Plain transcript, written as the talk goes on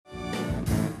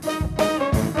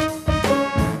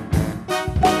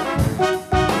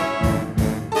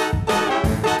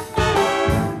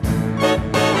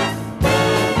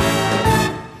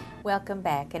welcome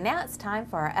back. And now it's time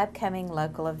for our upcoming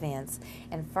local events.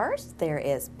 And first, there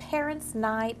is Parents'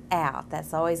 Night Out.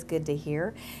 That's always good to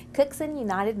hear. Cookson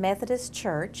United Methodist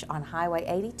Church on Highway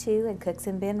 82 and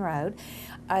Cookson Bend Road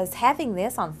is having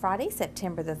this on Friday,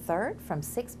 September the 3rd from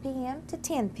 6 p.m. to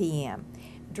 10 p.m.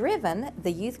 Driven,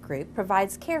 the youth group,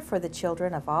 provides care for the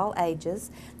children of all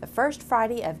ages the first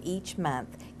Friday of each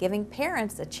month, giving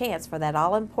parents a chance for that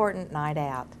all-important night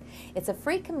out. It's a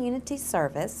free community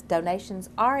service. Donations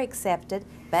are accepted,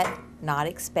 but not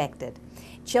expected.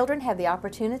 Children have the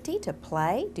opportunity to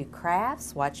play, do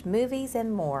crafts, watch movies,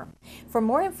 and more. For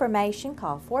more information,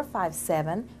 call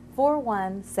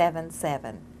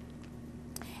 457-4177.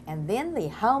 And then the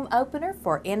home opener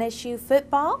for NSU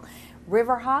football,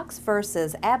 Riverhawks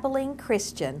versus Abilene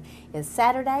Christian, is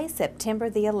Saturday, September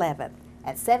the 11th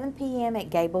at 7 p.m.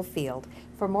 at Gable Field.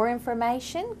 For more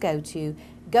information, go to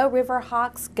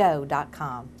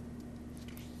GoRiverhawksGo.com.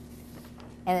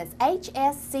 And it's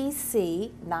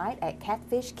HSCC night at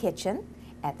Catfish Kitchen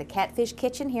at the Catfish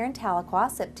Kitchen here in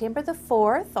Tahlequah, September the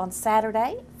 4th on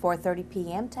Saturday, 4:30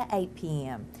 p.m. to 8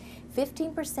 p.m.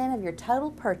 15% of your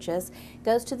total purchase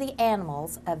goes to the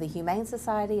animals of the Humane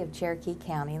Society of Cherokee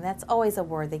County, and that's always a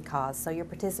worthy cause, so your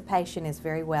participation is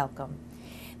very welcome.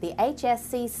 The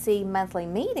HSCC monthly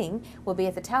meeting will be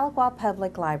at the Tahlequah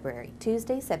Public Library,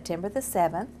 Tuesday, September the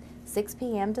 7th, 6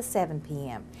 p.m. to 7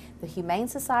 p.m. The Humane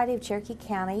Society of Cherokee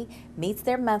County meets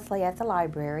there monthly at the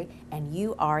library, and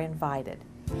you are invited.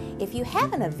 If you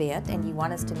have an event and you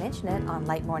want us to mention it on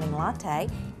Late Morning Latte,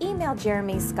 email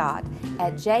Jeremy Scott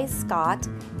at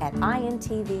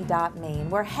jscott@intv.me,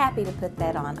 and we're happy to put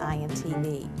that on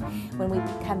INTV. When we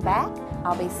come back,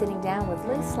 I'll be sitting down with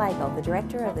Lou Slagle, the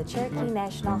director of the Cherokee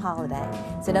National Holiday.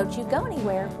 So don't you go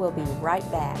anywhere, we'll be right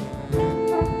back.